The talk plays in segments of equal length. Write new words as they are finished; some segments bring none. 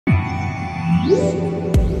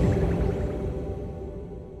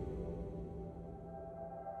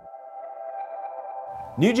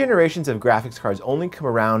New generations of graphics cards only come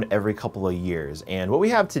around every couple of years, and what we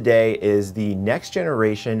have today is the next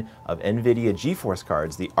generation of Nvidia GeForce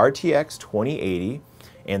cards, the RTX 2080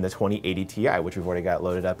 and the 2080 Ti, which we've already got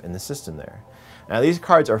loaded up in the system there. Now these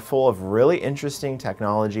cards are full of really interesting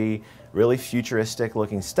technology, really futuristic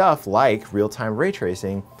looking stuff like real-time ray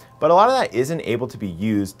tracing, but a lot of that isn't able to be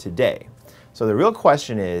used today. So the real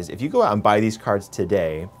question is, if you go out and buy these cards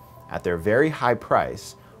today at their very high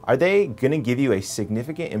price, are they going to give you a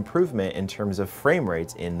significant improvement in terms of frame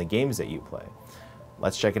rates in the games that you play?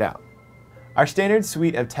 Let's check it out. Our standard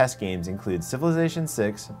suite of test games includes Civilization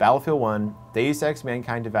VI, Battlefield 1, Deus Ex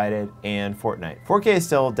Mankind Divided, and Fortnite. 4K is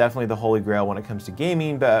still definitely the holy grail when it comes to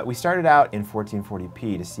gaming, but we started out in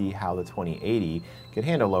 1440p to see how the 2080 could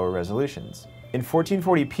handle lower resolutions. In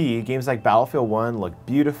 1440p, games like Battlefield 1 look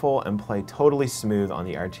beautiful and play totally smooth on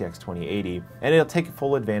the RTX 2080, and it'll take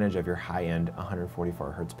full advantage of your high-end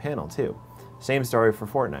 144Hz panel too. Same story for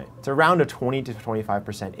Fortnite. It's around a 20 to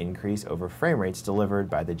 25% increase over frame rates delivered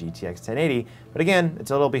by the GTX 1080, but again,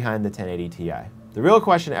 it's a little behind the 1080 Ti. The real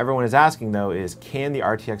question everyone is asking though is, can the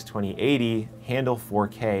RTX 2080 handle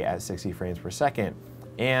 4K at 60 frames per second?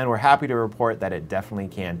 And we're happy to report that it definitely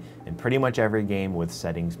can in pretty much every game with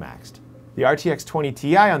settings maxed. The RTX 20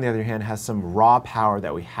 Ti, on the other hand, has some raw power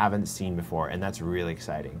that we haven't seen before, and that's really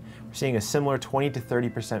exciting. We're seeing a similar 20 to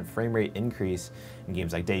 30% frame rate increase in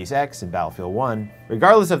games like Deus Ex and Battlefield 1.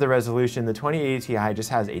 Regardless of the resolution, the 2080 Ti just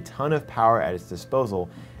has a ton of power at its disposal,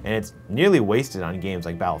 and it's nearly wasted on games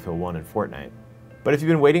like Battlefield 1 and Fortnite. But if you've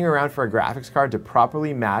been waiting around for a graphics card to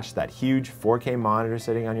properly match that huge 4K monitor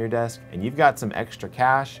sitting on your desk, and you've got some extra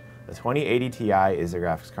cash, the 2080 Ti is the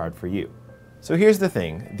graphics card for you. So here's the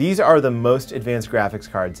thing, these are the most advanced graphics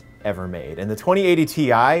cards ever made, and the 2080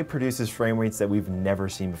 Ti produces frame rates that we've never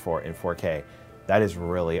seen before in 4K. That is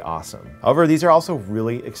really awesome. However, these are also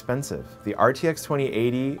really expensive. The RTX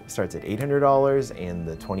 2080 starts at $800 and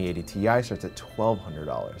the 2080 Ti starts at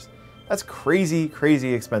 $1,200. That's crazy,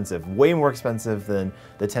 crazy expensive, way more expensive than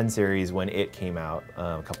the 10 series when it came out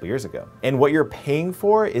a couple years ago. And what you're paying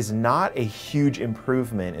for is not a huge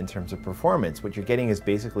improvement in terms of performance. What you're getting is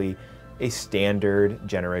basically a standard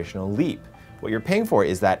generational leap. What you're paying for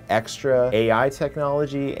is that extra AI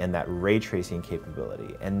technology and that ray tracing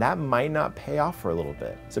capability, and that might not pay off for a little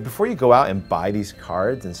bit. So before you go out and buy these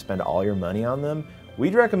cards and spend all your money on them,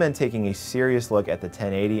 we'd recommend taking a serious look at the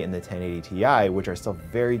 1080 and the 1080 Ti, which are still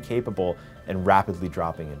very capable and rapidly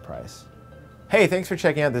dropping in price. Hey, thanks for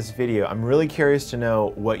checking out this video. I'm really curious to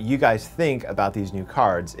know what you guys think about these new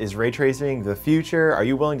cards. Is ray tracing the future? Are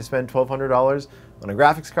you willing to spend $1,200 on a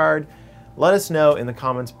graphics card? Let us know in the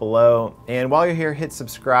comments below, and while you're here, hit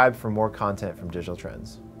subscribe for more content from Digital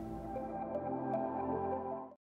Trends.